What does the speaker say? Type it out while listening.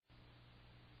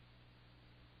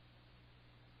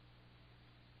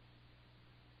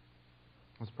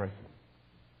Let's pray.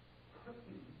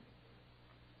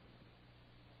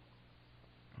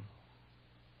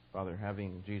 Father,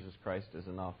 having Jesus Christ is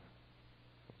enough.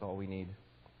 That's all we need.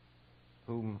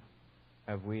 Whom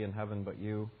have we in heaven but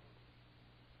you?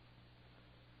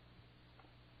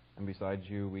 And besides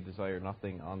you, we desire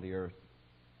nothing on the earth.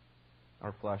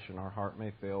 Our flesh and our heart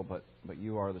may fail, but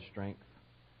you are the strength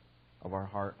of our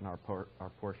heart and our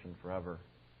portion forever.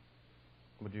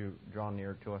 Would you draw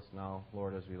near to us now,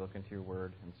 Lord, as we look into your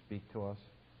word and speak to us?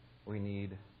 We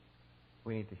need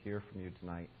to hear from you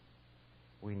tonight.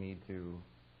 We need to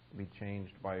be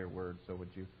changed by your word. So would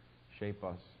you shape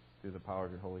us through the power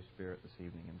of your Holy Spirit this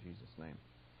evening in Jesus' name.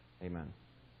 Amen.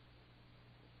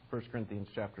 1 Corinthians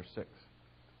chapter 6.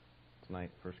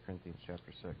 Tonight, 1 Corinthians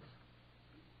chapter 6.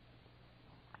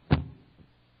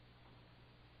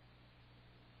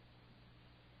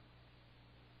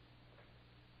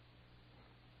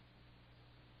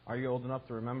 Are you old enough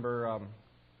to remember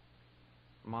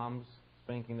moms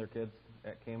spanking their kids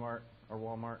at Kmart or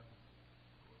Walmart?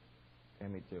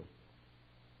 Okay, me too.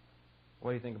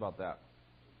 What do you think about that?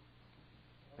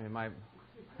 I mean,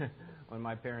 when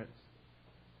my parents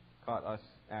caught us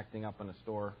acting up in a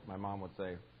store, my mom would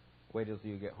say, "Wait till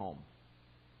you get home."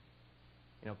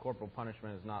 You know, corporal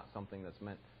punishment is not something that's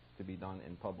meant to be done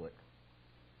in public.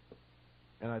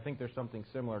 And I think there's something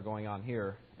similar going on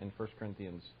here in 1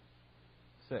 Corinthians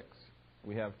 6.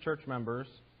 We have church members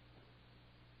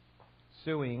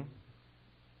suing,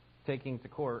 taking to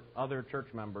court other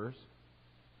church members,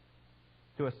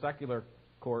 to a secular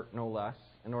court no less,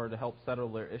 in order to help settle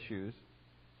their issues.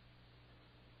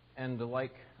 And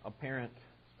like a parent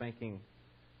spanking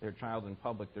their child in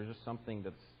public, there's just something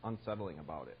that's unsettling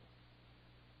about it.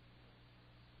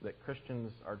 That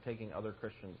Christians are taking other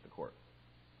Christians to court.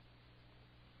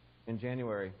 In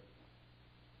January,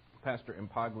 Pastor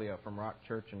Impaglia from Rock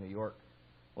Church in New York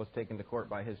was taken to court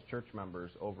by his church members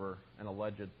over an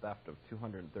alleged theft of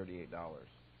 $238.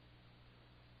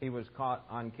 He was caught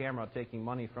on camera taking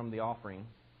money from the offering.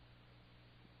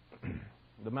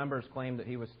 The members claimed that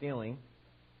he was stealing,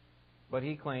 but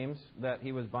he claims that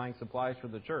he was buying supplies for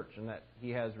the church and that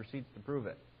he has receipts to prove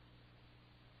it.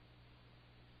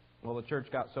 Well, the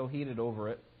church got so heated over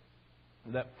it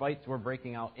that fights were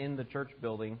breaking out in the church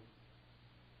building,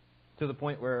 to the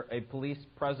point where a police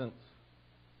presence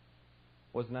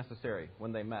was necessary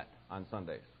when they met on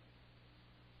Sundays.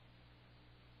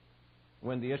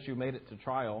 When the issue made it to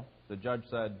trial, the judge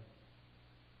said,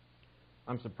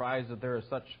 "I'm surprised that there is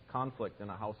such conflict in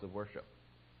a house of worship."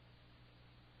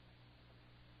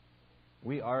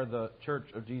 We are the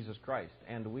church of Jesus Christ,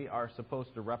 and we are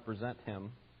supposed to represent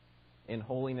Him in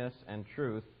holiness and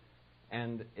truth,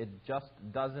 and it just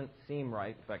doesn't seem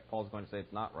right. In fact, Paul's going to say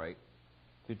it's not right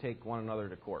to take one another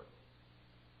to court.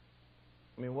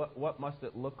 I mean, what must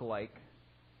it look like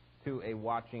to a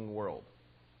watching world?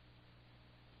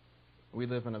 We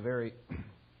live in a very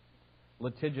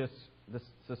litigious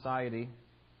society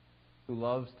who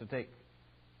loves to take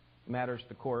matters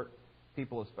to court.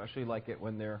 People especially like it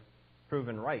when they're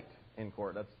proven right in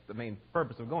court. That's the main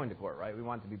purpose of going to court, right? We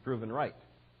want to be proven right.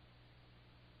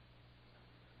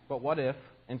 But what if,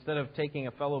 instead of taking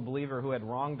a fellow believer who had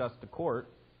wronged us to court,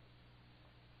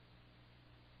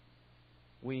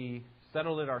 we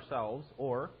settled it ourselves,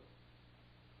 or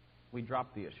we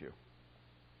dropped the issue?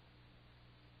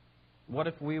 What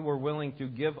if we were willing to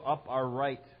give up our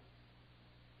right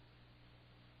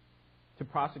to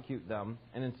prosecute them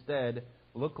and instead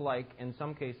look like, in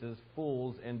some cases,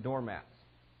 fools and doormats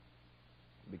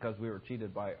because we were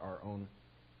cheated by our own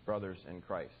brothers in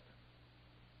Christ?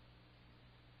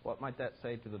 What might that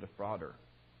say to the defrauder?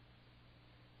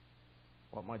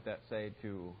 What might that say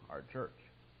to our church?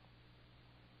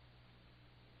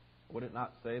 Would it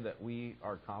not say that we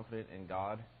are confident in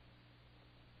God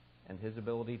and His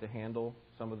ability to handle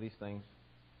some of these things?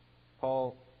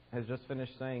 Paul has just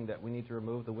finished saying that we need to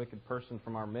remove the wicked person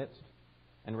from our midst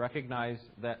and recognize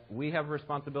that we have a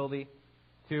responsibility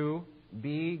to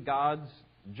be God's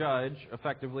judge,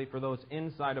 effectively, for those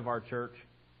inside of our church,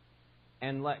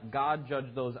 and let God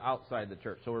judge those outside the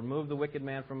church. So remove the wicked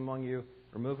man from among you,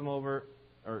 remove him over,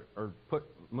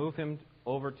 move him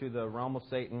over to the realm of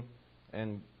Satan,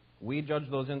 and we judge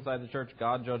those inside the church.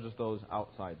 God judges those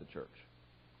outside the church.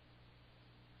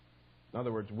 In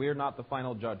other words, we're not the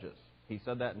final judges. He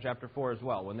said that in chapter 4 as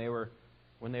well, when they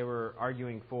were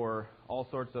arguing for all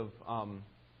sorts of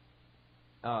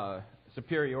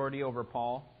superiority over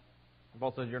Paul.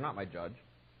 Paul says, "You're not my judge.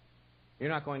 You're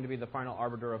not going to be the final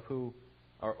arbiter of who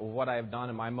or what I have done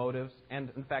and my motives. And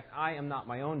in fact, I am not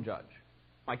my own judge.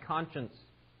 My conscience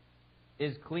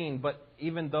is clean, but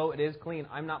even though it is clean,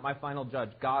 I'm not my final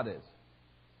judge. God is.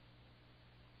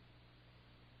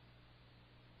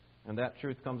 And that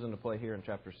truth comes into play here in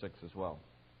chapter 6 as well.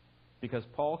 Because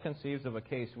Paul conceives of a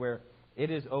case where it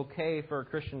is okay for a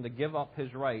Christian to give up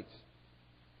his rights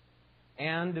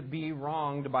and be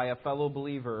wronged by a fellow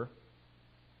believer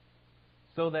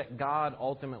so that God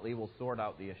ultimately will sort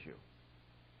out the issue.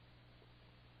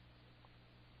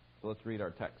 So let's read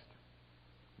our text,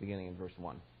 beginning in verse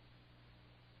 1.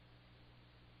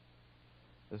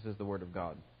 This is the Word of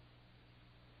God.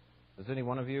 Does any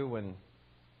one of you, when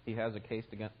he has a case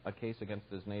against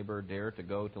his neighbor, dare to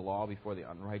go to law before the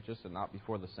unrighteous and not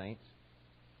before the saints?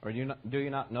 Or do you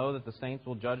not know that the saints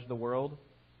will judge the world?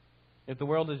 If the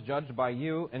world is judged by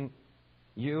you, and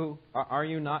are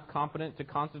you not competent to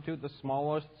constitute the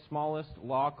smallest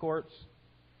law courts?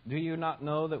 Do you not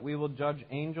know that we will judge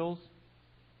angels?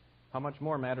 How much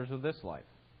more matters of this life?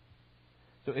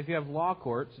 So if you have law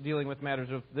courts dealing with matters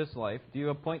of this life, do you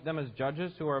appoint them as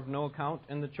judges who are of no account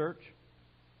in the church?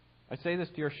 I say this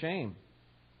to your shame.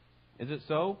 Is it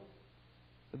so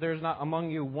that there is not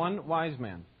among you one wise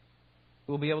man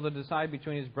who will be able to decide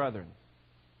between his brethren?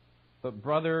 But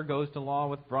brother goes to law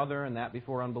with brother, and that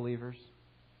before unbelievers.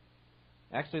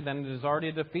 Actually, then it is already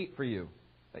a defeat for you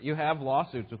that you have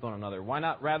lawsuits with one another. Why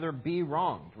not rather be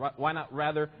wronged? Why not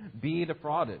rather be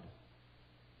defrauded?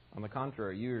 On the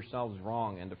contrary, you yourselves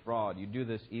wrong and defraud. You do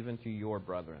this even to your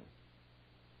brethren.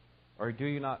 Or do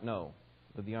you not know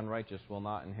that the unrighteous will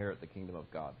not inherit the kingdom of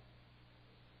God?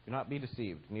 Do not be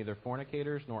deceived. Neither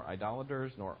fornicators, nor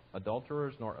idolaters, nor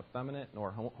adulterers, nor effeminate,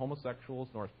 nor homosexuals,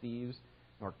 nor thieves,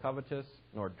 nor covetous,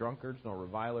 nor drunkards, nor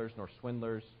revilers, nor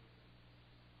swindlers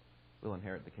will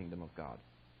inherit the kingdom of God.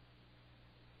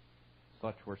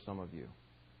 Such were some of you.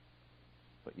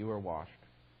 But you were washed,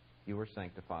 you were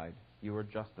sanctified, you were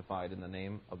justified in the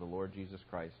name of the Lord Jesus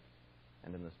Christ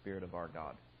and in the Spirit of our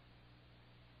God.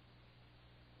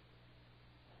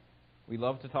 We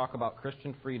love to talk about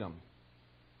Christian freedom.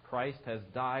 Christ has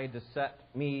died to set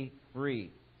me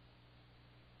free.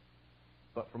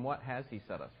 But from what has He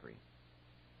set us free?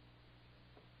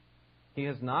 He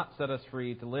has not set us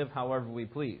free to live however we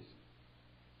please.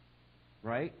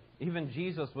 Right? Even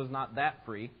Jesus was not that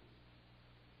free.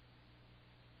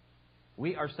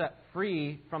 We are set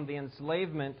free from the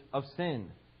enslavement of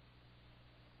sin,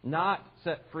 not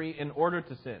set free in order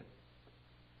to sin.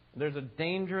 There's a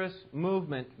dangerous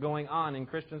movement going on in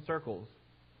Christian circles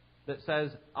that says,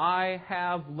 I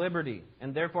have liberty,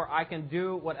 and therefore I can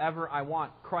do whatever I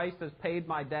want. Christ has paid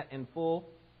my debt in full,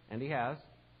 and He has.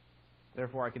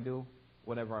 Therefore I can do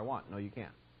whatever I want. No, you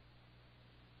can't.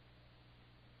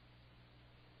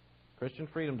 Christian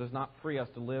freedom does not free us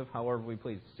to live however we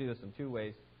please. You see this in two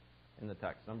ways in the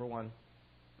text. Number one,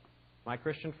 my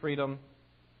Christian freedom,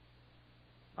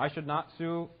 I should not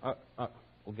sue...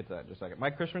 we'll get to that in just a second. My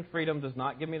Christian freedom does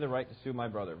not give me the right to sue my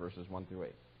brother, verses 1 through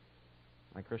 8.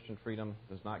 My Christian freedom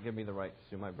does not give me the right to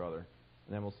sue my brother.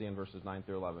 And then we'll see in verses 9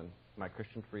 through 11, my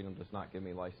Christian freedom does not give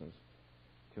me license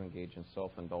to engage in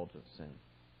self-indulgent sin.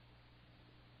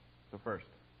 So first,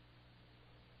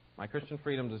 my Christian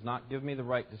freedom does not give me the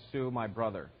right to sue my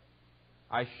brother.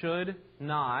 I should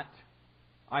not,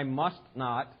 I must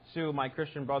not sue my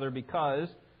Christian brother because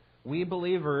we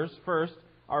believers, first,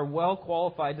 are well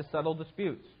qualified to settle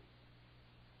disputes.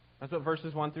 That's what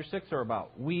verses 1 through 6 are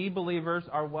about. We believers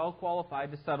are well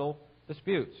qualified to settle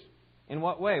disputes. In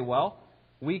what way? Well,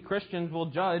 we Christians will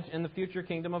judge in the future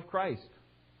kingdom of Christ.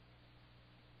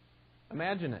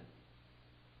 Imagine it.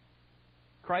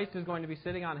 Christ is going to be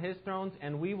sitting on His thrones,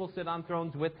 and we will sit on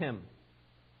thrones with Him.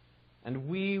 And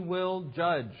we will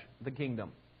judge the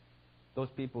kingdom, those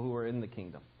people who are in the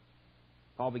kingdom.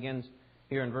 Paul begins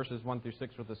here in verses 1 through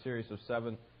 6 with a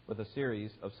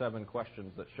series of seven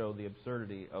questions that show the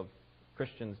absurdity of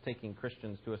Christians taking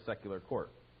Christians to a secular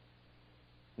court.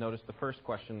 Notice the first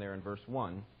question there in verse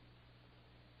 1.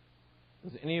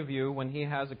 Does any of you, when he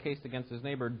has a case against his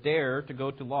neighbor, dare to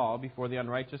go to law before the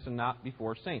unrighteous and not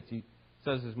before saints? He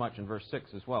says as much in verse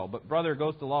 6 as well. But brother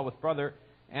goes to law with brother,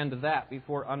 and that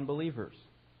before unbelievers.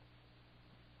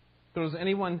 So does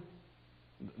anyone,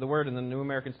 the word in the New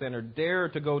American Standard, dare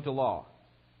to go to law?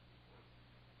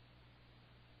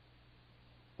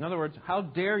 In other words, how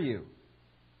dare you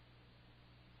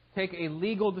take a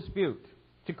legal dispute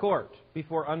to court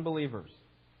before unbelievers?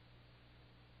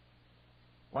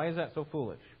 Why is that so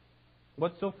foolish?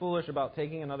 What's so foolish about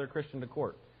taking another Christian to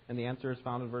court? And the answer is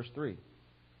found in verse 3.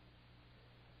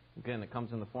 Again, it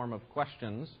comes in the form of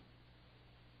questions,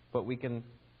 but we can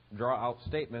draw out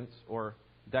statements or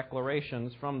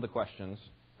declarations from the questions.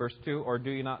 Verse 2, or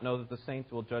do you not know that the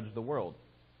saints will judge the world?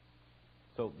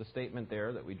 So the statement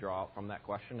there that we draw out from that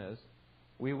question is,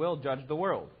 we will judge the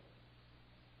world.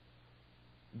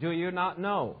 Do you not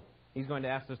know He's going to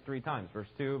ask this 3 times. Verse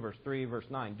 2, verse 3, verse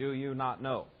 9. Do you not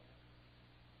know?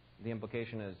 The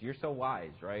implication is, you're so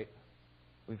wise, right?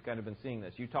 We've kind of been seeing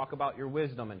this. You talk about your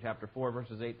wisdom in chapter 4,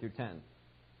 verses 8 through 10.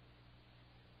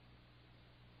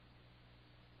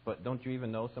 But don't you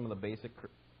even know some of the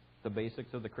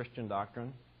basics of the Christian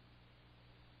doctrine?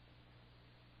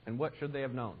 And what should they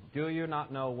have known? Do you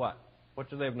not know what? What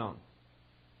should they have known?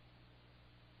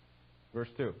 Verse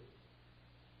 2.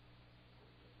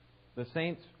 The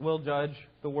saints will judge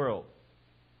the world.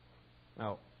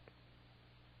 Now,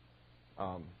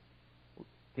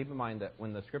 keep in mind that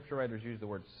when the Scripture writers use the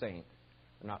word saint,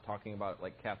 they're not talking about it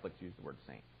like Catholics use the word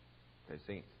saint. Okay,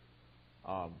 saints.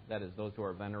 That is those who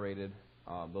are venerated,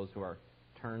 those who are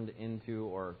turned into,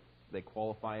 or they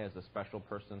qualify as a special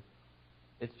person.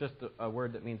 It's just a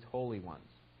word that means holy ones.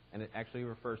 And it actually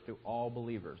refers to all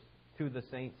believers. To the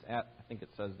saints at, I think it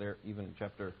says there, even in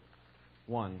chapter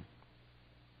 1.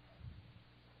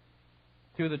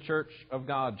 To the church of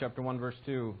God, chapter 1, verse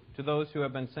 2. To those who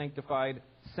have been sanctified,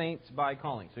 saints by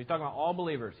calling. So he's talking about all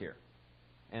believers here.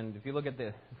 And if you look at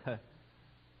the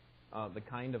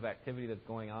kind of activity that's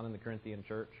going on in the Corinthian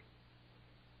church,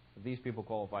 if these people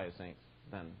qualify as saints,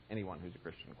 then anyone who's a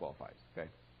Christian qualifies. Okay?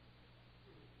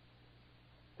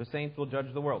 The saints will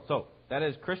judge the world. So, that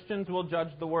is, Christians will judge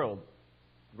the world.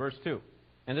 Verse 2.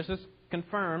 And this is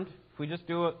confirmed, if we just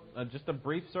do just a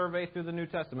brief survey through the New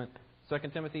Testament, 2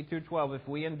 Timothy 2:12, if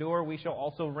we endure, we shall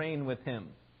also reign with Him,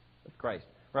 with Christ.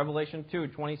 Revelation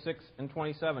 2:26 and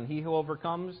 27, he who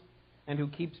overcomes and who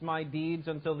keeps my deeds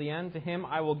until the end, to him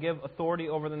I will give authority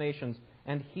over the nations,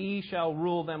 and he shall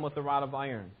rule them with a rod of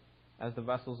iron. As the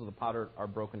vessels of the potter are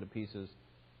broken to pieces,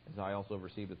 as I also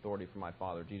received authority from my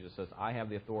Father. Jesus says, I have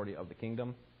the authority of the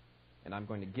kingdom, and I'm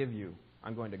going to give you,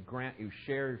 I'm going to grant you,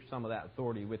 share some of that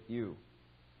authority with you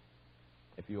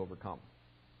if you overcome.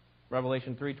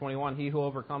 Revelation 3:21, he who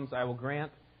overcomes, I will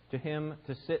grant to him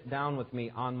to sit down with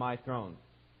me on my throne.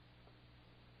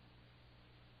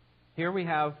 Here we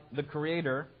have the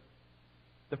Creator,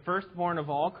 the firstborn of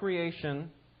all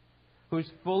creation, who's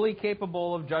fully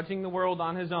capable of judging the world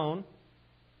on His own.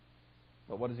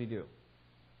 But what does He do?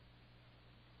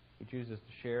 He chooses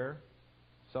to share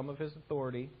some of His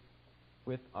authority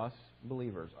with us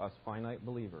believers, us finite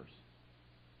believers.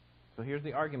 So here's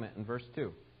the argument in verse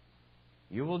 2.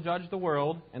 You will judge the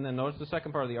world, and then notice the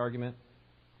second part of the argument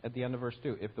at the end of verse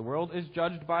 2. If the world is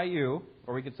judged by you,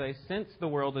 or we could say, since the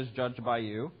world is judged by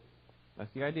you, that's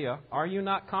the idea, are you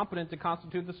not competent to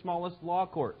constitute the smallest law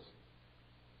courts?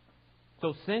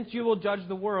 So since you will judge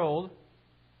the world,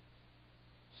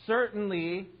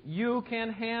 certainly you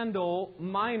can handle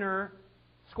minor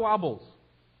squabbles.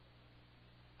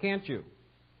 Can't you?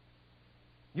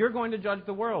 You're going to judge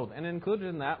the world. And included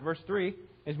in that, verse 3,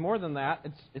 is more than that.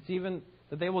 It's even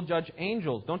that they will judge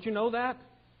angels. Don't you know that?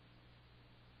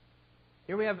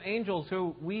 Here we have angels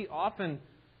who we often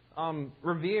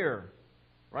revere.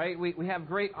 Right? We have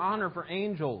great honor for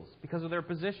angels because of their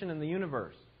position in the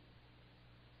universe.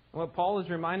 And what Paul is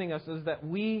reminding us is that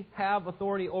we have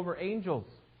authority over angels.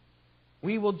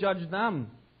 We will judge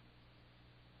them.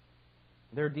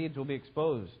 Their deeds will be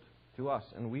exposed to us,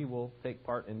 and we will take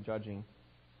part in judging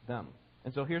them.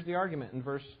 And so here's the argument in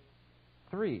verse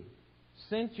 3.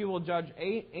 Since you will judge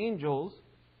angels,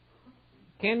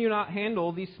 can you not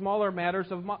handle these smaller matters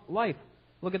of life?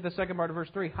 Look at the second part of verse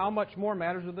 3. How much more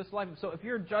matters of this life? So if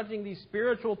you're judging these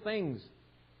spiritual things,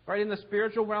 right, in the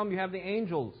spiritual realm you have the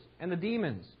angels and the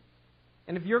demons.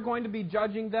 And if you're going to be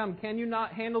judging them, can you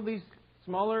not handle these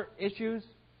smaller issues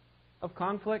of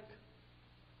conflict?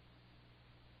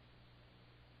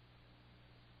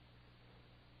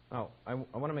 Now, I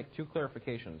want to make 2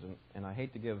 clarifications, and I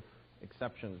hate to give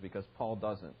exceptions because Paul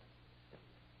doesn't.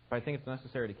 But I think it's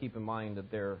necessary to keep in mind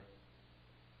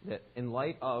that in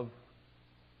light of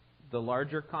the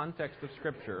larger context of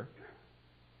Scripture,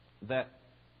 that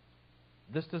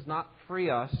this does not free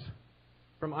us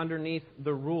from underneath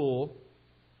the rule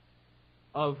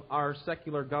of our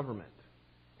secular government.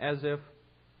 As if,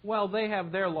 well, they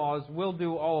have their laws, we'll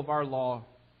do all of our law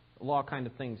kind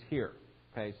of things here.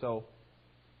 Okay, so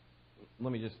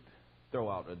let me just throw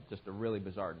out just a really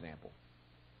bizarre example.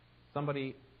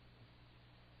 Somebody,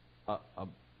 a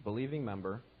believing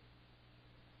member,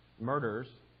 murders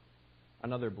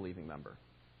another believing member.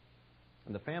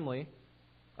 And the family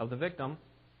of the victim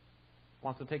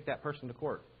wants to take that person to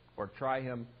court or try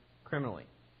him criminally.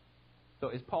 So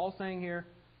is Paul saying here,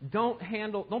 don't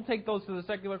take those to the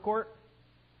secular court.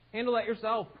 Handle that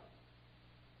yourself.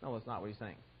 No, that's not what he's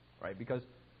saying. Right? Because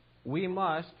we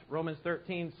must, Romans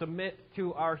 13, submit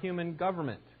to our human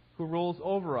government who rules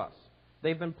over us.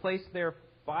 They've been placed there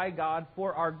by God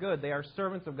for our good. They are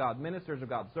servants of God, ministers of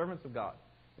God, servants of God.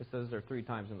 It says there 3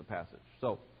 times in the passage.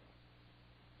 So,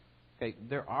 okay,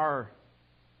 there are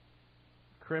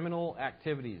criminal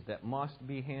activities that must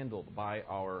be handled by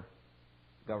our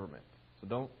government. So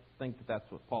don't think that that's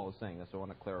what Paul is saying. That's what I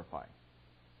want to clarify.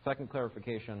 Second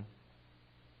clarification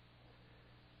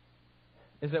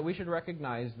is that we should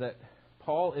recognize that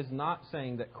Paul is not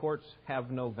saying that courts have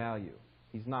no value.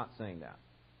 He's not saying that.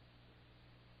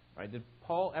 Right? Did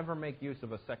Paul ever make use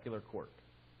of a secular court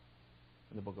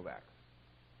in the book of Acts?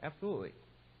 Absolutely.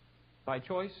 By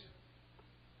choice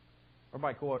or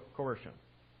by coercion?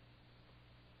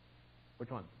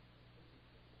 Which one?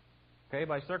 Okay,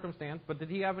 by circumstance. But did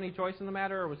he have any choice in the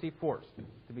matter, or was he forced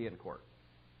to be in court?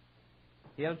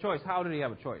 He had a choice. How did he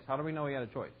have a choice? How do we know he had a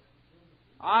choice?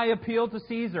 I appeal to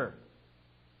Caesar.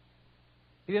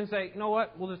 He didn't say, you know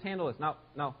what, we'll just handle this.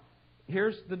 Now,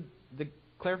 here's the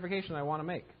clarification I want to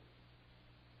make.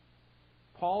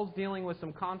 Paul's dealing with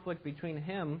some conflict between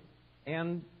him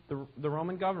and the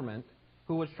Roman government,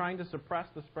 who was trying to suppress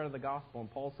the spread of the gospel. And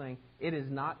Paul's saying, it is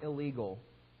not illegal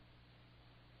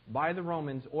by the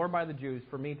Romans or by the Jews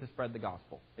for me to spread the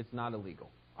gospel. It's not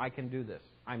illegal. I can do this.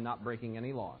 I'm not breaking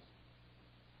any laws.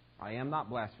 I am not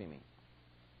blaspheming.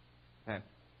 Okay.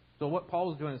 So what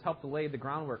Paul is doing is help to lay the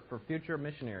groundwork for future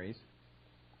missionaries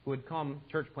who would come,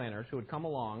 church planters, who would come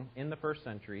along in the first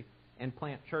century and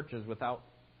plant churches without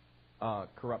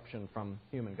corruption from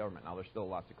human government. Now, there's still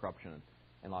lots of corruption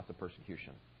and lots of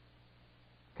persecution.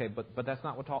 Okay, but that's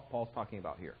not what Paul's talking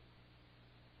about here.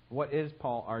 What is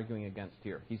Paul arguing against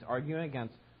here? He's arguing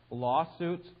against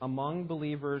lawsuits among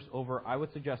believers over, I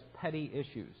would suggest, petty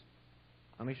issues.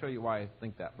 Let me show you why I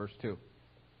think that. Verse 2.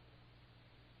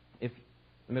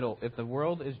 If the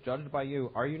world is judged by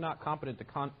you, are you not competent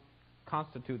to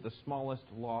constitute the smallest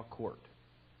law court?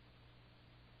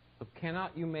 So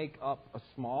cannot you make up a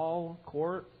small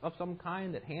court of some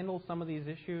kind that handles some of these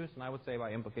issues? And I would say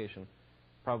by implication,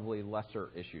 probably lesser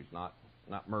issues, not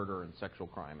murder and sexual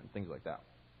crime and things like that.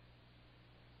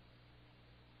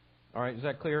 All right, is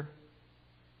that clear?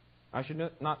 I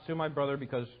should not sue my brother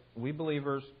because we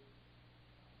believers,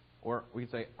 or we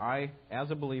could say, I, as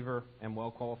a believer, am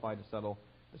well qualified to settle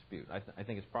dispute. I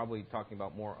think it's probably talking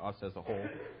about more us as a whole,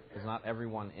 because not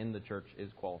everyone in the church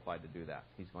is qualified to do that.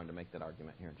 He's going to make that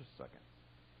argument here in just a second.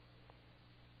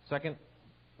 Second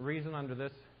reason under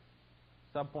this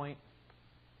subpoint,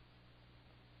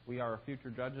 we are future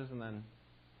judges, and then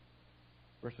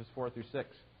verses 4 through 6.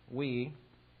 We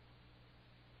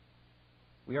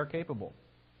are capable.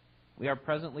 We are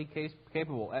presently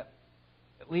capable. At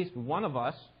least one of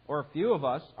us, or a few of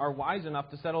us, are wise enough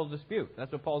to settle a dispute.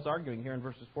 That's what Paul's arguing here in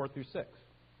verses 4 through 6.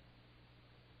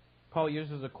 Paul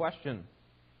uses a question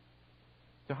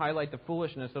to highlight the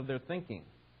foolishness of their thinking.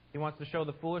 He wants to show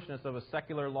the foolishness of a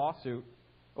secular lawsuit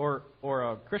or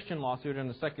a Christian lawsuit in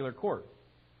a secular court.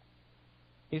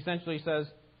 He essentially says,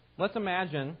 let's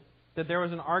imagine that there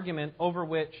was an argument over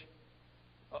which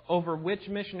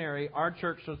missionary our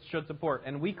church should support,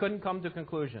 and we couldn't come to a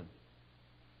conclusion.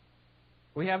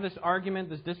 We have this argument,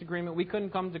 this disagreement. We couldn't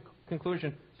come to a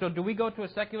conclusion. So do we go to a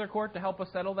secular court to help us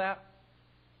settle that?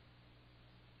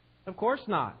 Of course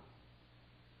not.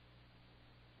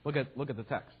 Look at the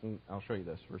text, and I'll show you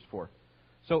this, verse 4.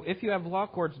 So if you have law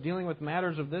courts dealing with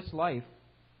matters of this life,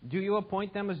 do you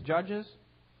appoint them as judges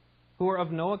who are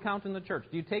of no account in the church?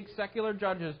 Do you take secular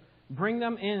judges, bring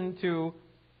them into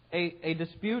a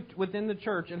dispute within the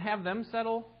church, and have them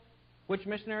settle which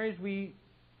missionaries we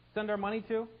send our money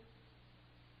to?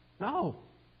 No.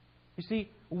 You see,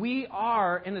 we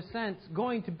are, in a sense,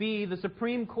 going to be the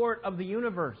Supreme Court of the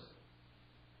universe.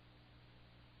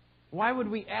 Why would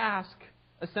we ask,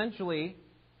 essentially,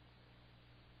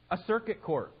 a circuit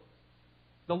court,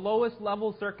 the lowest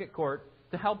level circuit court,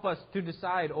 to help us to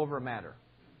decide over a matter?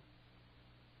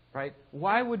 Right?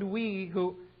 Why would we,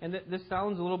 and this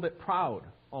sounds a little bit proud,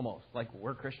 almost, like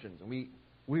we're Christians, and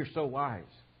we are so wise.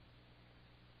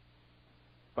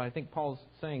 But I think Paul's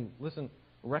saying, listen,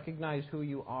 recognize who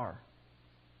you are.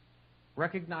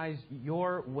 Recognize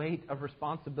your weight of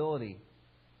responsibility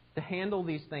to handle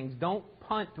these things. Don't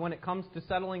punt when it comes to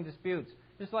settling disputes.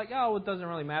 Just like, oh, it doesn't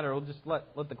really matter. We'll just let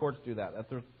the courts do that.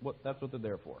 That's what they're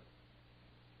there for.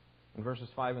 In verses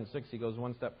 5 and 6, he goes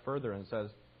one step further and says,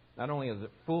 not only is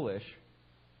it foolish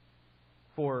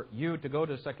for you to go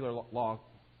to a secular law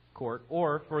court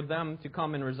or for them to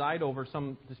come and reside over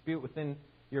some dispute within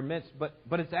your midst,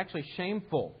 but it's actually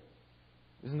shameful.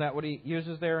 Isn't that what he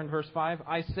uses there in verse 5?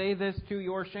 I say this to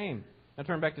your shame. Now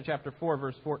turn back to chapter 4,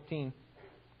 verse 14.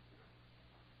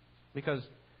 Because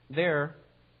there,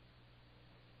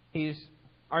 he's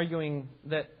arguing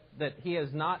that that he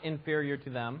is not inferior to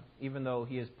them, even though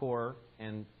he is poor,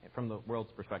 and from the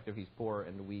world's perspective, he's poor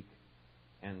and weak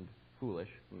and foolish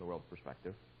from the world's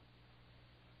perspective.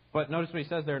 But notice what he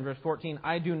says there in verse 14,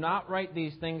 I do not write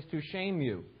these things to shame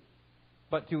you,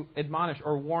 but to admonish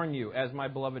or warn you as my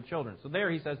beloved children. So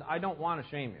there he says, I don't want to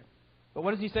shame you. But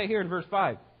what does he say here in verse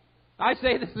 5? I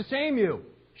say this to shame you.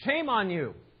 Shame on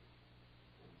you.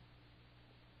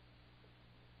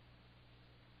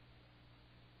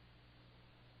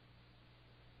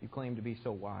 You claim to be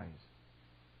so wise.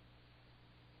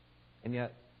 And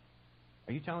yet,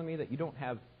 are you telling me that you don't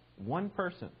have one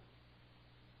person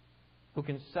who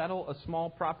can settle a small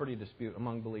property dispute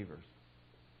among believers?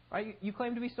 Right? You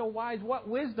claim to be so wise. What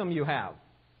wisdom you have.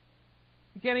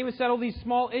 You can't even settle these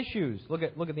small issues. Look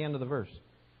at the end of the verse.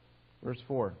 Verse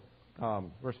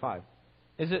 5.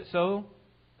 Is it so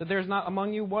that there is not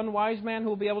among you one wise man who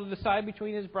will be able to decide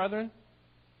between his brethren?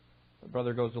 The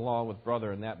brother goes along with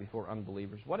brother, and that before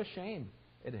unbelievers. What a shame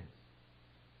it is.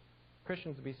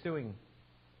 Christians to be suing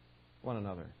one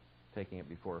another, taking it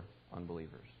before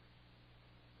unbelievers.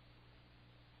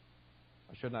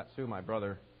 I should not sue my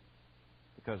brother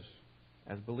because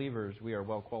as believers we are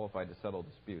well qualified to settle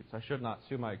disputes. I should not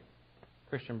sue my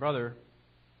Christian brother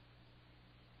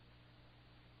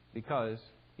because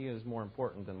he is more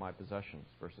important than my possessions,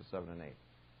 verses 7 and 8.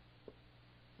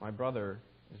 My brother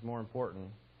is more important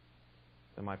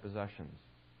than my possessions.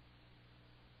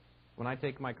 When I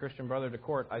take my Christian brother to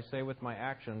court, I say with my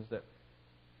actions that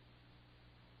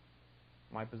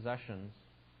my possessions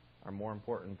are more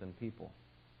important than people.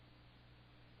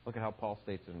 Look at how Paul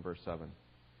states it in verse 7.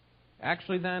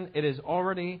 Actually, then, it is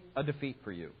already a defeat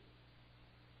for you.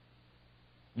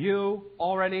 You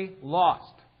already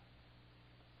lost.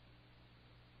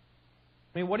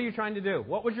 I mean, what are you trying to do?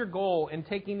 What was your goal in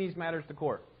taking these matters to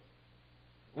court?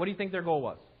 What do you think their goal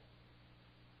was?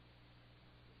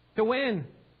 To win.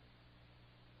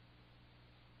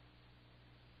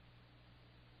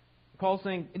 Paul's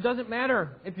saying, it doesn't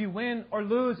matter if you win or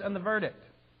lose on the verdict.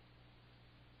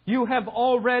 You have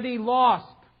already lost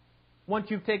once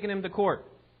you've taken him to court.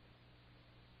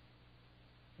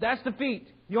 That's defeat.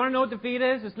 You want to know what defeat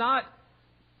is? It's not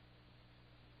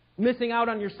missing out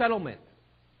on your settlement.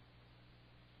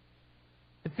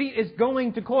 Defeat is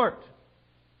going to court.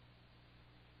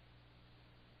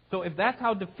 So if that's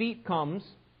how defeat comes,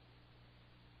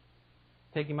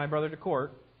 taking my brother to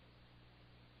court,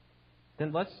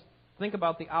 then let's think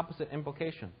about the opposite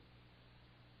implication.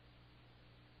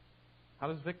 How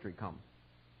does victory come?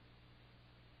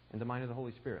 In the mind of the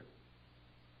Holy Spirit.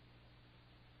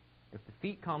 If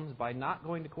defeat comes by not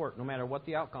going to court, no matter what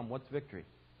the outcome, what's victory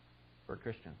for a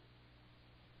Christian?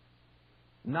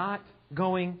 Not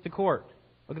going to court.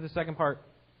 Look at the second part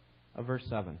of verse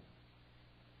 7.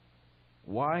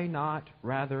 Why not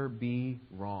rather be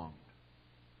wronged?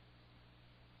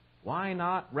 Why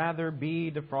not rather be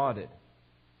defrauded?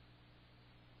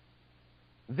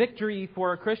 Victory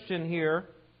for a Christian here,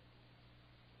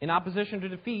 in opposition to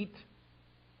defeat,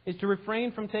 is to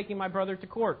refrain from taking my brother to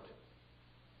court.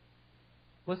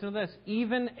 Listen to this.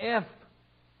 Even if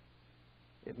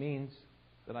it means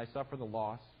that I suffer the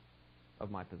loss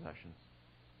of my possessions.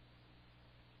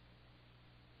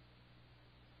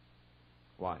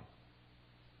 Why?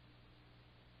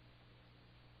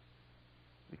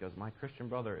 Because my Christian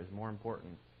brother is more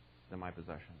important than my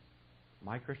possessions.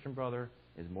 My Christian brother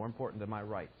is more important than my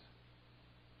rights.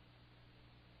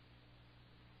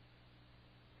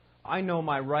 I know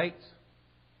my rights.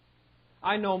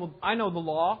 I know the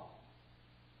law.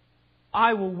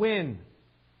 I will win.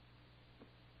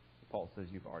 Paul says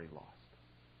you've already lost.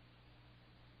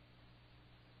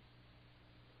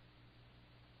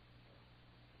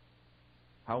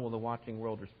 How will the watching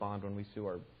world respond when we sue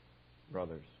our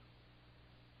brothers?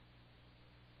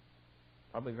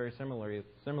 Probably very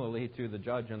similarly to the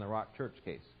judge in the Rock Church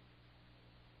case.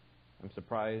 I'm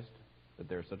surprised that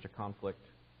there's such a conflict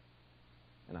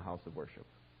in a house of worship.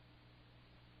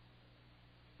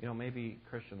 You know, maybe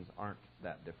Christians aren't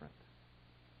that different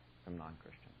from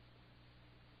non-Christians.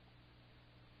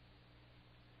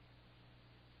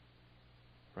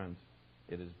 Friends,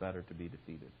 it is better to be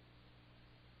defeated.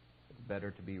 It's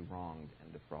better to be wronged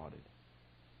and defrauded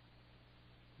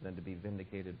than to be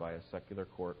vindicated by a secular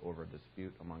court over a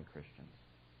dispute among Christians.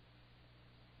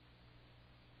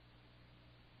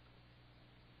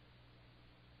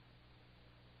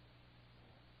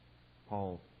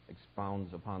 Paul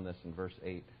expounds upon this in verse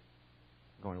 8,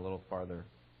 going a little farther,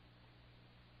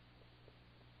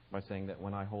 by saying that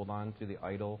when I hold on to the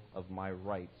idol of my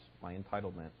rights, my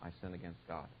entitlement, I sin against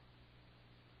God.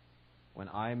 When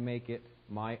I make it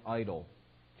my idol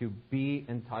to be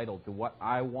entitled to what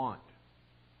I want,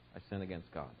 I sin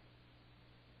against God.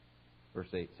 Verse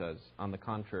 8 says, on the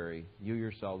contrary, you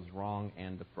yourselves wrong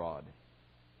and defraud.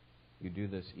 You do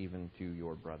this even to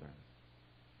your brethren.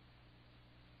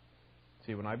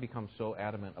 See, when I become so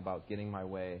adamant about getting my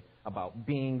way, about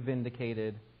being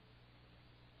vindicated,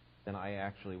 then I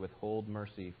actually withhold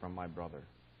mercy from my brother.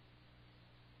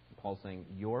 Paul's saying,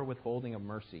 your withholding of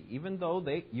mercy, even though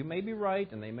you may be right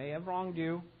and they may have wronged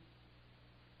you,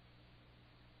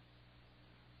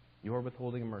 your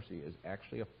withholding of mercy is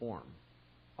actually a form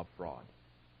of fraud.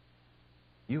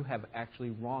 You have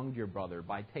actually wronged your brother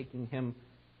by taking him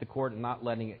to court and not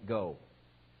letting it go.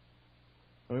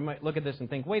 And we might look at this and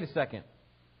think, wait a second.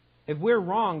 If we're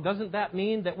wrong, doesn't that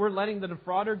mean that we're letting the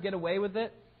defrauder get away with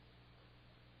it?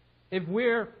 If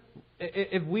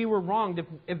we were wronged,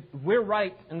 if we're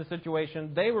right in the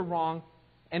situation, they were wrong,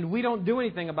 and we don't do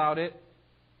anything about it,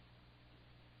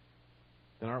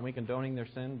 then aren't we condoning their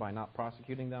sin by not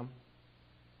prosecuting them?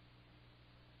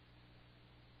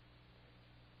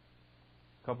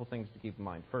 A couple things to keep in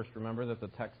mind. First, remember that the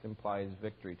text implies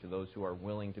victory to those who are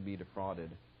willing to be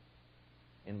defrauded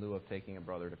in lieu of taking a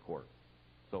brother to court.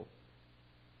 So,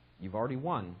 you've already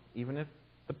won, even if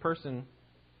the person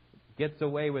gets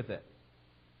away with it.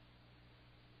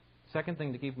 Second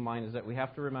thing to keep in mind is that we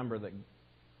have to remember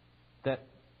that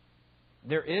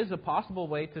there is a possible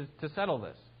way to settle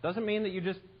this. Doesn't mean that you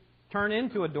just turn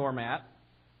into a doormat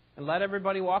and let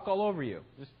everybody walk all over you.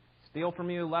 Just steal from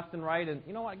you left and right, and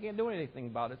you know what? I can't do anything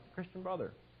about it. It's a Christian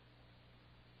brother.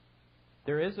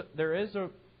 There is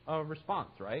a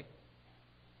response, right?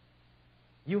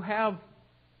 You have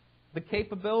the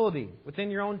capability within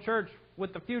your own church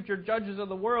with the future judges of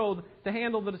the world to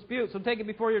handle the dispute, so take it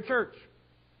before your church.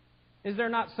 Is there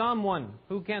not someone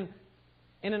who can,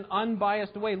 in an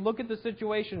unbiased way, look at the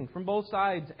situation from both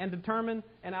sides and determine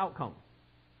an outcome,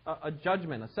 a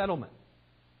judgment, a settlement?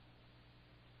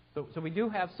 So we do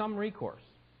have some recourse.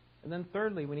 And then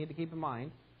thirdly, we need to keep in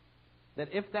mind that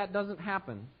if that doesn't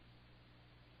happen,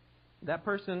 that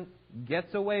person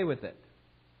gets away with it.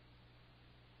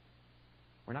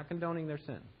 We're not condoning their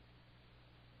sin.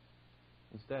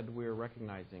 Instead, we're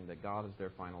recognizing that God is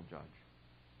their final judge.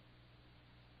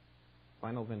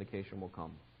 Final vindication will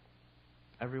come.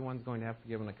 Everyone's going to have to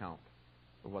give an account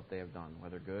for what they have done,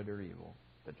 whether good or evil,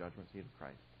 the judgment seat of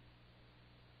Christ.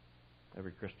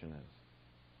 Every Christian is.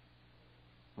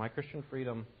 My Christian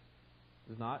freedom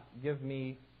does not give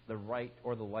me the right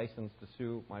or the license to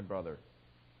sue my brother.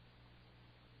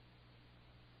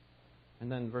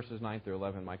 And then verses 9 through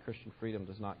 11, my Christian freedom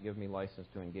does not give me license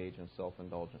to engage in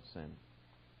self-indulgent sin.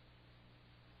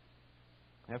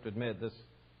 I have to admit, this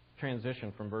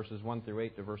transition from verses 1 through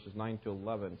 8 to verses 9 to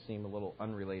 11 seem a little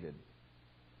unrelated.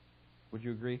 Would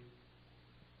you agree?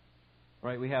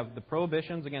 Right, we have the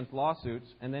prohibitions against lawsuits,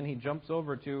 and then he jumps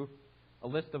over to a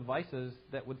list of vices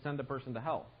that would send a person to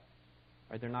hell.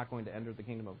 Right, they're not going to enter the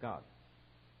kingdom of God.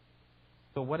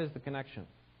 So what is the connection?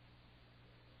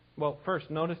 Well, first,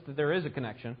 notice that there is a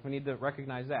connection. We need to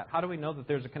recognize that. How do we know that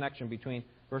there's a connection between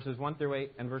verses 1 through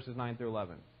 8 and verses 9 through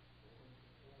 11?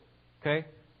 Okay?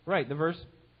 Right, the verse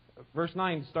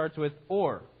 9 starts with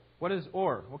or. What is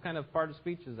or? What kind of part of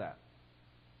speech is that?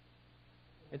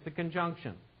 It's a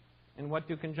conjunction. And what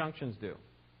do conjunctions do?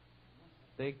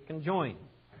 They conjoin.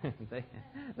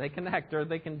 they connect, or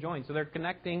they conjoin. So they're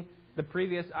connecting the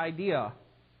previous idea.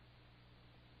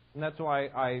 And that's why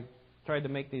I tried to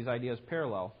make these ideas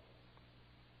parallel.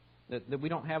 That we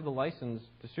don't have the license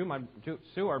to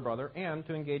sue our brother and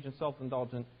to engage in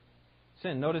self-indulgent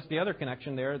sin. Notice the other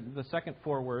connection there, the second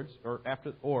four words, or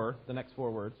after or, the next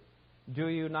four words. Do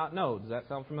you not know? Does that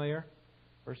sound familiar?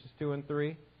 Verses 2 and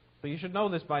 3. So you should know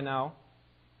this by now.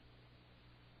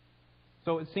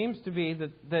 So it seems to be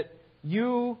that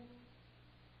you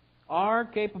are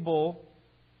capable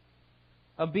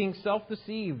of being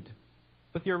self-deceived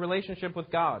with your relationship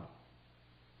with God.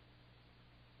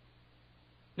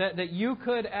 That you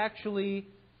could actually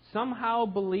somehow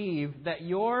believe that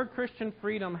your Christian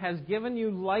freedom has given you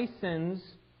license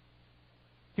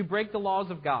to break the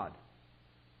laws of God.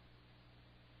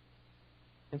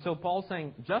 And so Paul's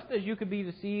saying, just as you could be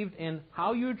deceived in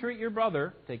how you treat your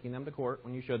brother, taking them to court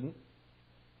when you shouldn't,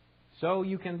 so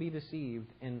you can be deceived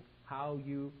in how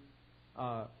you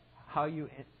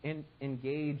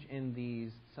engage in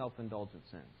these self-indulgent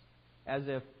sins. As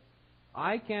if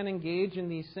I can engage in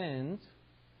these sins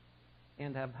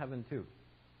and have heaven too.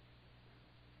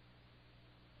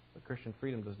 But Christian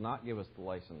freedom does not give us the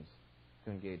license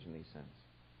to engage in these sins.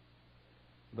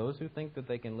 Those who think that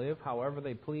they can live however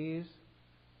they please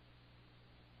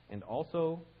and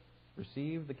also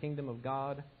receive the kingdom of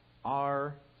God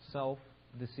are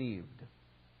self-deceived.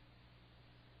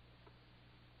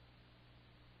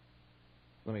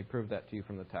 Let me prove that to you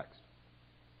from the text.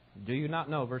 Do you not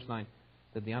know, verse 9,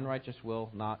 that the unrighteous will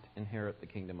not inherit the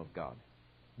kingdom of God?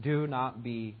 Do not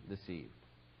be deceived.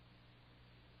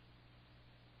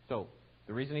 So,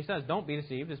 the reason he says don't be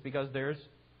deceived is because there's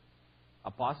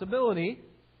a possibility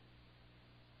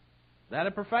that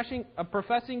a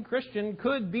professing Christian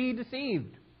could be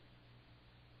deceived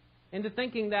into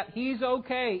thinking that he's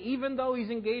okay, even though he's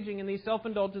engaging in these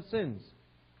self-indulgent sins.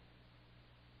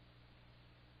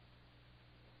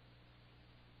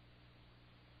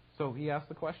 So he asks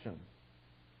the question,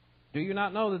 do you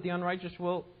not know that the unrighteous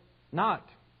will not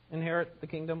inherit the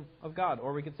kingdom of God?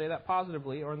 Or we could say that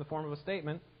positively or in the form of a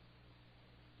statement.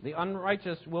 The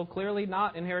unrighteous will clearly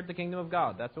not inherit the kingdom of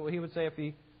God. That's what he would say if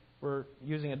he were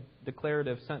using a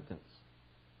declarative sentence.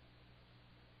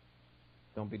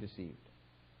 Don't be deceived.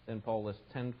 Then Paul lists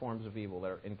 10 forms of evil that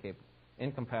are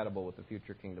incompatible with the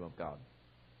future kingdom of God.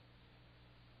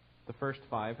 The first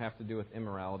 5 have to do with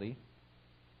immorality.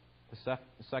 The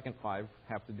second 5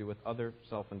 have to do with other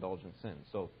self-indulgent sins.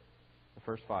 So the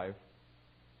first 5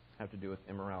 have to do with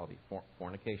immorality,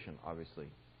 fornication, obviously,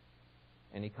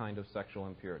 any kind of sexual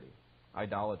impurity,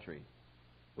 idolatry,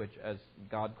 which, as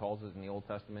God calls it in the Old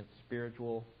Testament,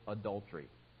 spiritual adultery,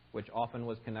 which often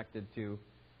was connected to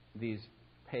these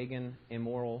pagan,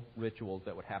 immoral rituals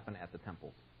that would happen at the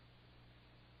temples.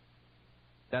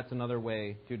 That's another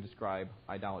way to describe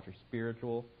idolatry,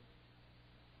 spiritual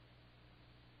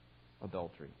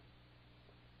adultery.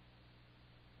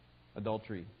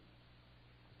 Adultery,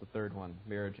 the third one,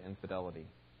 marriage infidelity.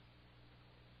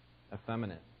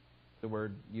 Effeminate, the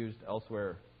word used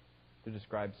elsewhere to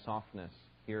describe softness.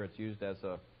 Here it's used as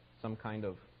some kind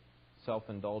of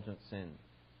self-indulgent sin.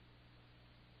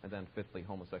 And then fifthly,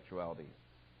 homosexuality.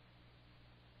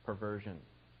 Perversion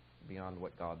beyond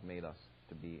what God made us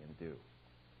to be and do.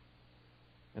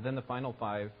 And then the final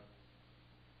 5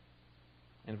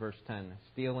 in verse 10,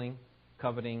 stealing,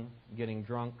 coveting, getting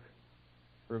drunk,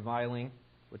 reviling,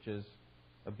 which is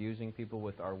abusing people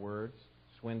with our words,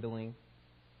 swindling,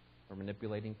 or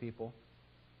manipulating people.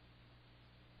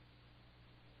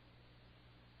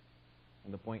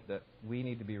 And the point that we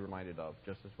need to be reminded of,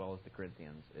 just as well as the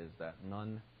Corinthians, is that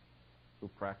none who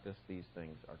practice these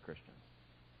things are Christians.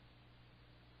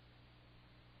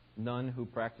 None who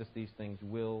practice these things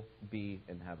will be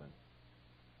in heaven.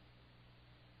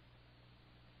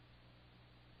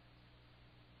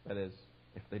 That is,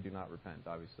 if they do not repent.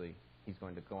 Obviously, he's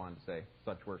going to go on to say,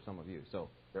 such were some of you. So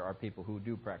there are people who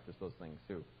do practice those things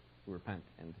too, who repent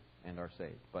and are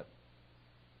saved. But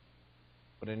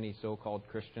any so-called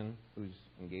Christian who's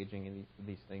engaging in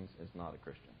these things is not a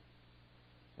Christian.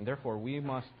 And therefore, we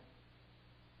must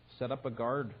set up a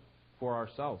guard for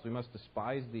ourselves. We must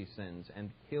despise these sins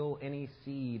and kill any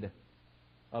seed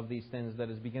of these sins that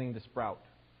is beginning to sprout,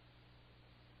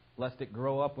 lest it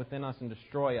grow up within us and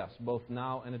destroy us, both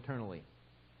now and eternally.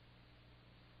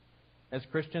 As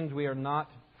Christians, we are not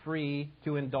free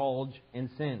to indulge in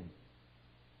sin.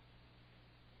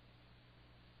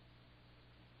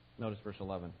 Notice verse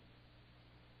 11.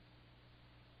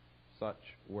 Such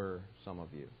were some of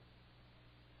you.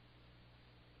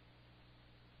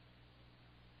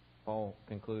 Paul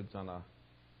concludes on a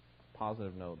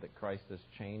positive note that Christ has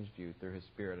changed you through His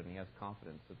Spirit, and he has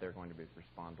confidence that they're going to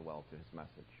respond well to His message.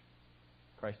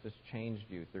 Christ has changed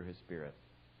you through His Spirit.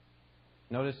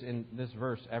 Notice in this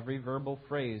verse, every verbal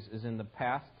phrase is in the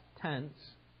past tense.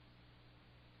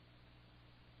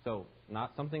 So,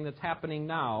 not something that's happening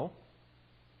now,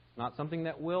 not something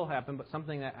that will happen, but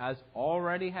something that has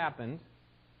already happened.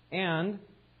 And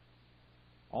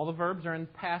all the verbs are in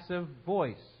passive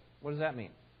voice. What does that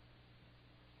mean?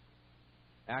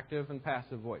 Active and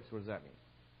passive voice. What does that mean?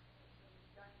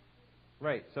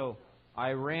 Right, so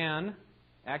I ran,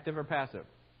 active or passive?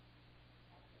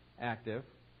 Active.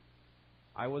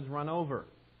 I was run over.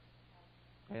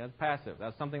 Okay, that's passive.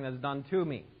 That's something that's done to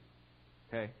me.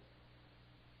 Okay.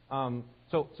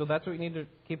 So that's what you need to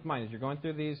keep in mind as you're going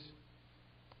through these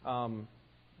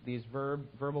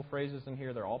verbal phrases in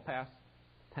here. They're all past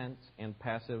tense and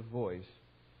passive voice,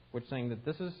 which is saying that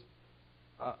this is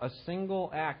a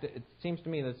single act. It seems to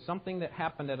me that something that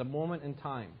happened at a moment in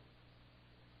time.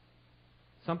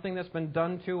 Something that's been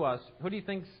done to us. Who do you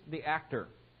think's the actor?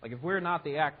 Like if we're not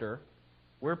the actor,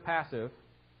 we're passive,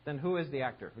 then who is the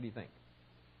actor? Who do you think?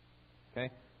 Okay.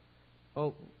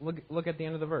 Well, look at the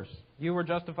end of the verse. You were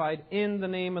justified in the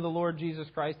name of the Lord Jesus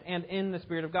Christ and in the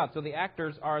Spirit of God. So the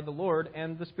actors are the Lord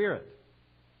and the Spirit.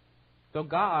 So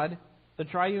God, the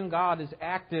triune God, is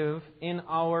active in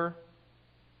our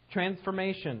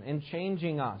transformation, in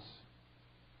changing us.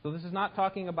 So this is not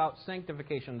talking about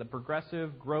sanctification, the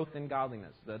progressive growth in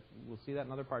godliness. We'll see that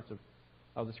in other parts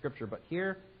of the Scripture. But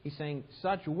here he's saying,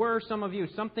 such were some of you.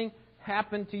 Something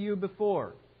happened to you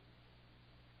before.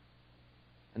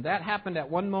 And that happened at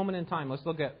one moment in time. Let's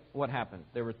look at what happened.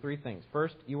 There were three things.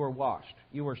 First, you were washed.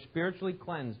 You were spiritually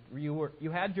cleansed.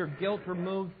 You had your guilt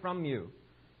removed from you.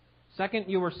 Second,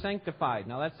 you were sanctified.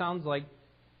 Now that sounds like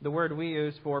the word we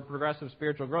use for progressive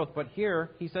spiritual growth. But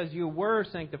here, he says you were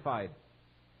sanctified.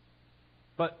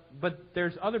 But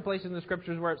there's other places in the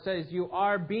Scriptures where it says you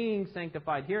are being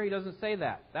sanctified. Here he doesn't say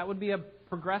that. That would be a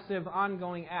progressive,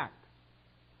 ongoing act.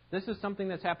 This is something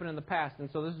that's happened in the past. And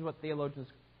so this is what theologians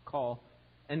call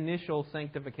initial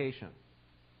sanctification,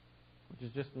 which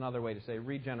is just another way to say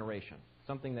regeneration.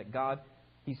 Something that God,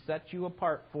 He sets you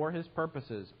apart for His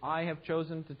purposes. I have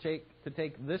chosen to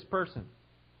take this person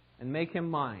and make him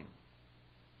mine.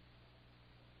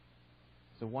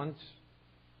 So one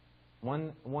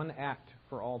act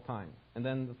for all time. And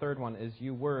then the third one is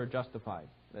you were justified.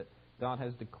 That God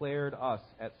has declared us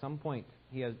at some point.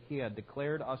 He had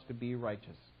declared us to be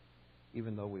righteous,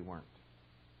 even though we weren't.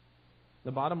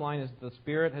 The bottom line is the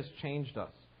Spirit has changed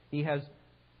us. He has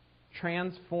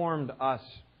transformed us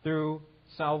through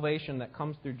salvation that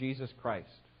comes through Jesus Christ.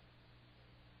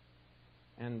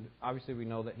 And obviously we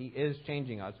know that He is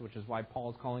changing us, which is why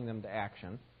Paul is calling them to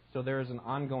action. So there is an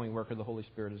ongoing work of the Holy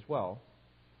Spirit as well.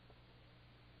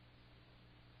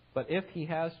 But if He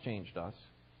has changed us,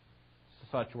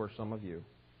 such were some of you,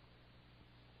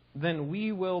 then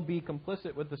we will be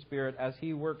complicit with the Spirit as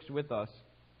He works with us,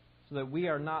 so that we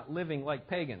are not living like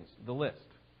pagans, the list.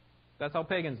 That's how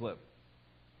pagans live.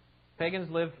 Pagans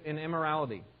live in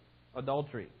immorality,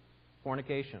 adultery,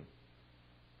 fornication.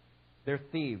 They're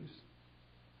thieves.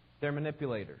 They're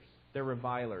manipulators. They're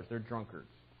revilers. They're drunkards.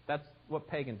 That's what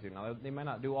pagans do. Now, they might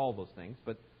not do all those things,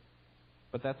 but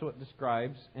that's what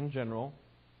describes, in general,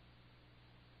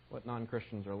 what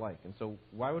non-Christians are like. And so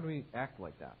why would we act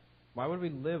like that? Why would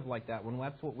we live like that when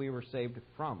that's what we were saved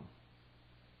from?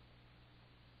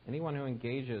 Anyone who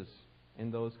engages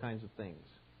in those kinds of things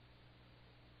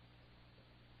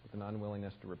with an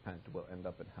unwillingness to repent will end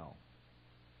up in hell.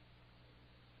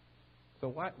 So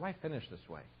why finish this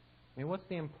way? I mean, what's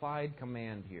the implied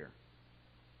command here?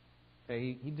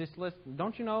 Okay, he just lists,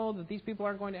 don't you know that these people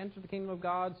aren't going to enter the kingdom of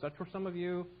God? Such were some of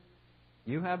you.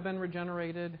 You have been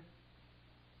regenerated.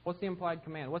 What's the implied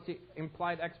command? What's the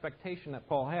implied expectation that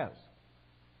Paul has?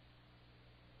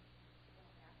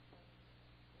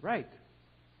 Right.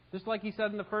 Just like he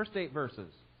said in the first 8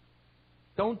 verses.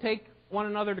 Don't take one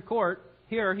another to court.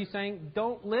 Here he's saying,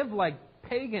 don't live like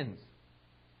pagans.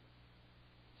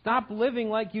 Stop living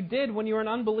like you did when you were an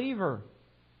unbeliever.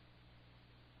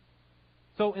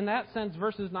 So in that sense,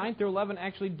 verses 9 through 11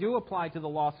 actually do apply to the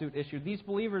lawsuit issue. These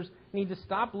believers need to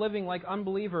stop living like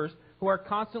unbelievers who are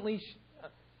constantly,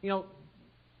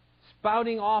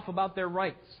 spouting off about their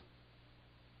rights.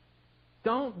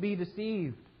 Don't be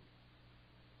deceived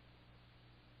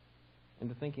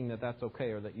into thinking that that's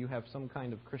okay, or that you have some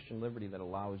kind of Christian liberty that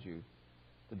allows you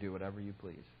to do whatever you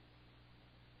please.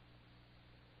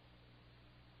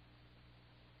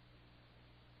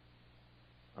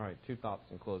 All right, 2 thoughts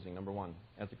in closing. Number 1,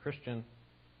 as a Christian,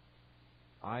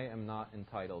 I am not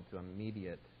entitled to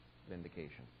immediate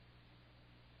vindication.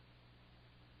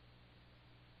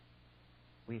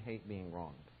 We hate being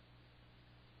wronged,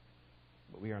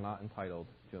 but we are not entitled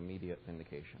to immediate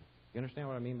vindication. You understand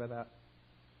what I mean by that?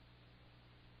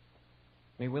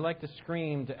 I mean, we like to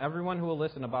scream to everyone who will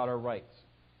listen about our rights.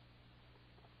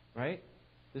 Right?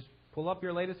 Just pull up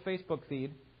your latest Facebook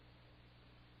feed,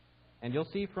 and you'll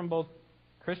see from both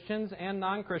Christians and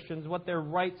non-Christians what their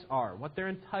rights are, what they're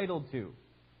entitled to.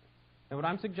 And what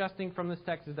I'm suggesting from this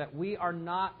text is that we are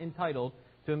not entitled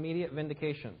to immediate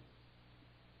vindication.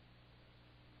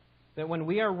 That when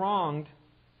we are wronged,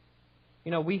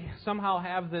 we somehow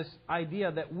have this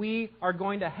idea that we are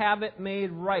going to have it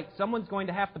made right. Someone's going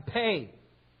to have to pay.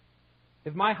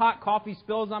 If my hot coffee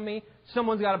spills on me,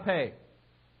 someone's got to pay.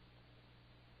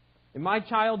 If my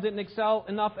child didn't excel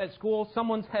enough at school,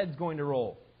 someone's head's going to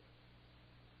roll.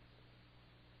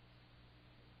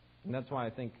 And that's why I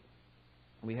think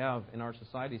we have in our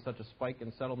society such a spike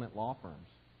in settlement law firms.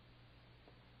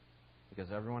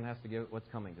 Because everyone has to get what's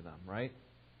coming to them, right?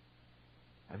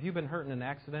 Have you been hurt in an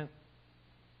accident?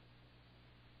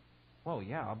 Well,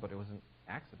 yeah, but it was an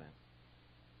accident.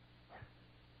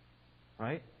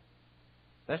 Right?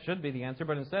 That should be the answer,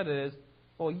 but instead it is,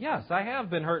 well, yes, I have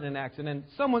been hurt in an accident.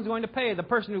 Someone's going to pay. The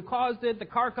person who caused it, the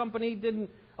car company didn't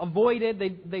avoid it.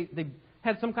 They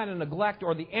had some kind of neglect,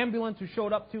 or the ambulance who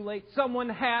showed up too late. Someone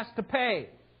has to pay.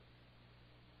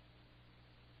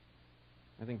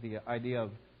 I think the idea of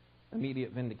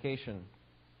immediate vindication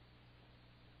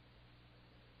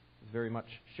is very much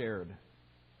shared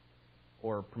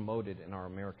or promoted in our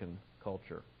American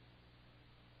culture,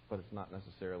 but it's not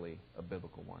necessarily a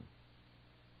biblical one.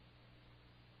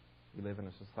 We live in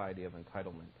a society of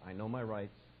entitlement. I know my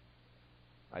rights.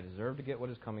 I deserve to get what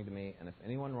is coming to me, and if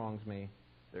anyone wrongs me,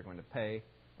 they're going to pay,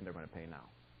 and they're going to pay now.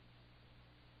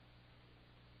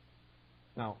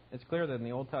 Now, it's clear that in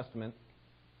the Old Testament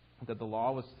that the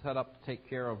law was set up to take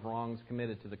care of wrongs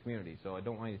committed to the community. So I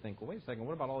don't want you to think, well, wait a second,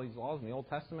 what about all these laws in the Old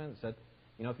Testament that said,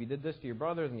 if you did this to your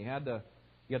brother, then you had to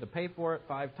pay for it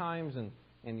 5 times,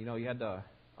 and you had to.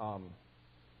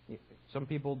 Some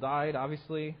people died,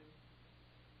 obviously,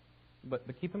 but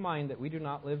keep in mind that we do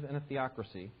not live in a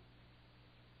theocracy.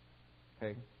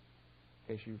 Okay,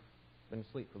 in case you've been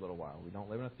asleep for a little while, we don't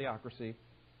live in a theocracy.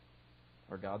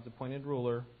 Our God's appointed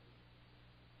ruler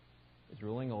is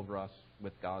ruling over us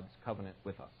with God's covenant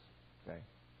with us. Okay,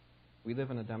 we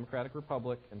live in a democratic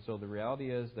republic, and so the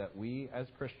reality is that we as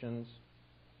Christians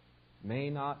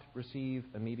may not receive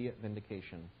immediate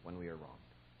vindication when we are wronged.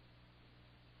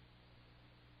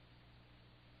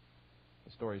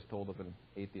 The story is told of an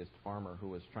atheist farmer who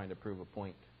was trying to prove a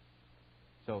point.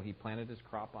 So he planted his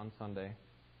crop on Sunday.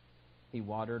 He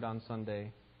watered on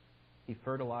Sunday. He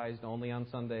fertilized only on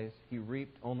Sundays. He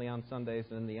reaped only on Sundays.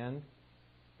 And in the end,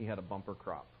 he had a bumper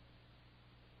crop.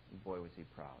 And boy, was he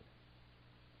proud.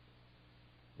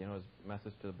 You know his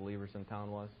message to the believers in town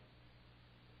was?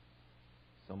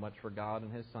 So much for God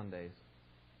and His Sundays.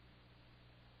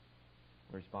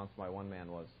 The response by one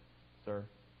man was, "Sir,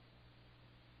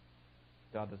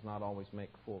 God does not always make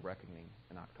full reckoning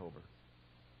in October."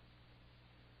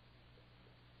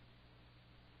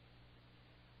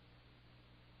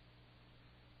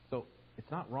 So it's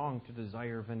not wrong to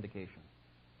desire vindication,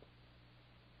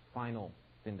 final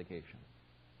vindication.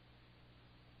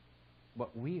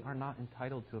 But we are not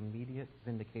entitled to immediate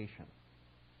vindication.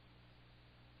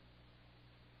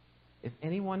 If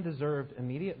anyone deserved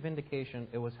immediate vindication,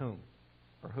 it was whom?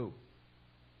 Or who?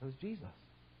 It was Jesus.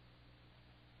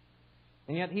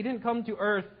 And yet He didn't come to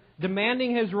earth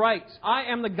demanding His rights. I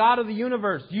am the God of the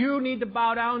universe. You need to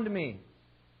bow down to me.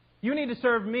 You need to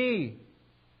serve me.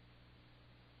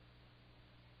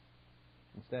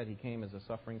 Instead, He came as a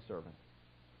suffering servant.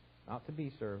 Not to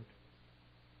be served,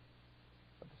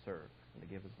 but to serve and to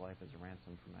give His life as a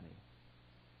ransom for many.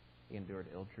 He endured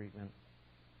ill treatment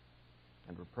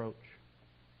and reproach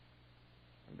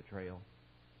and betrayal,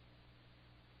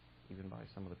 even by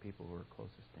some of the people who were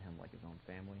closest to Him, like His own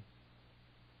family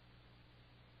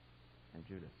and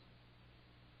Judas.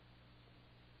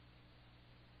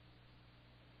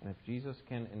 And if Jesus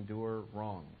can endure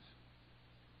wrongs,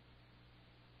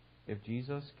 if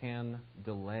Jesus can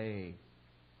delay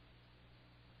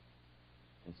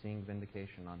in seeing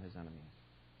vindication on His enemies,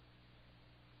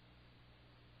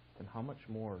 then how much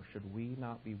more should we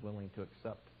not be willing to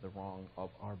accept the wrong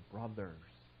of our brothers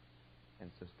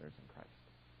and sisters in Christ?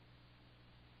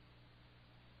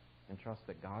 And trust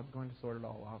that God's going to sort it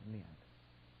all out in the end.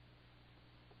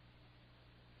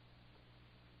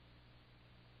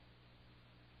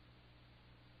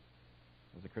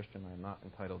 As a Christian, I am not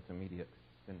entitled to immediate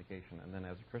vindication. And then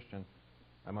as a Christian,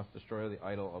 I must destroy the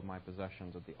idol of my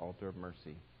possessions at the altar of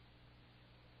mercy.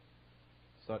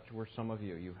 Such were some of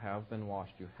you. You have been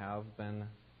washed. You have been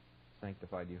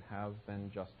sanctified. You have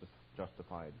been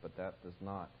justified. But that does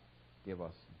not give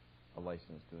us a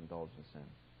license to indulge in sin.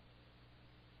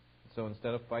 So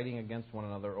instead of fighting against one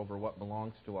another over what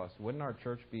belongs to us, wouldn't our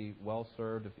church be well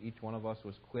served if each one of us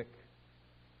was quick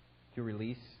to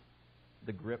release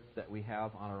the grip that we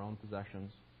have on our own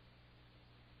possessions?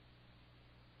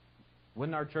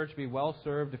 Wouldn't our church be well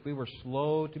served if we were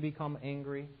slow to become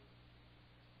angry,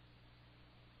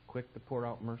 quick to pour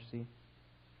out mercy,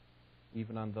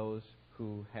 even on those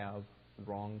who have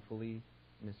wrongfully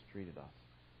mistreated us?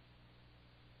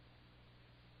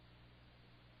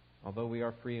 Although we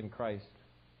are free in Christ,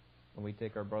 when we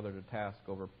take our brother to task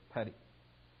over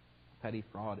petty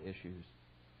fraud issues,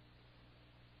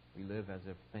 we live as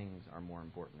if things are more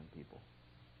important than people.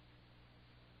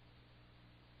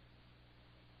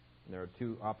 And there are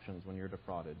 2 options when you're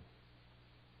defrauded.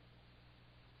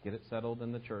 Get it settled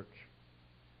in the church.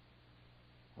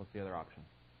 What's the other option?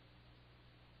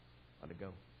 Let it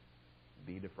go.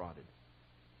 Be defrauded.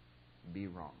 Be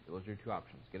wrong. Those are your 2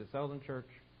 options. Get it settled in church,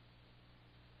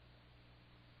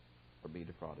 or be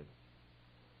defrauded.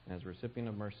 And as a recipient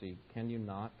of mercy, can you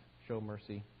not show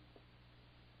mercy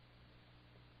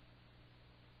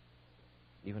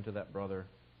even to that brother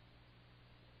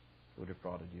who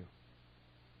defrauded you?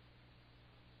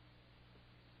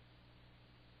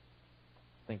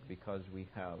 I think because we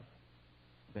have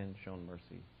been shown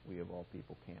mercy, we of all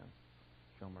people can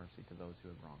show mercy to those who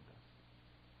have wronged us.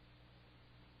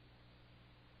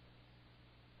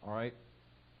 All right?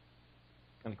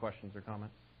 Any questions or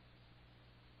comments?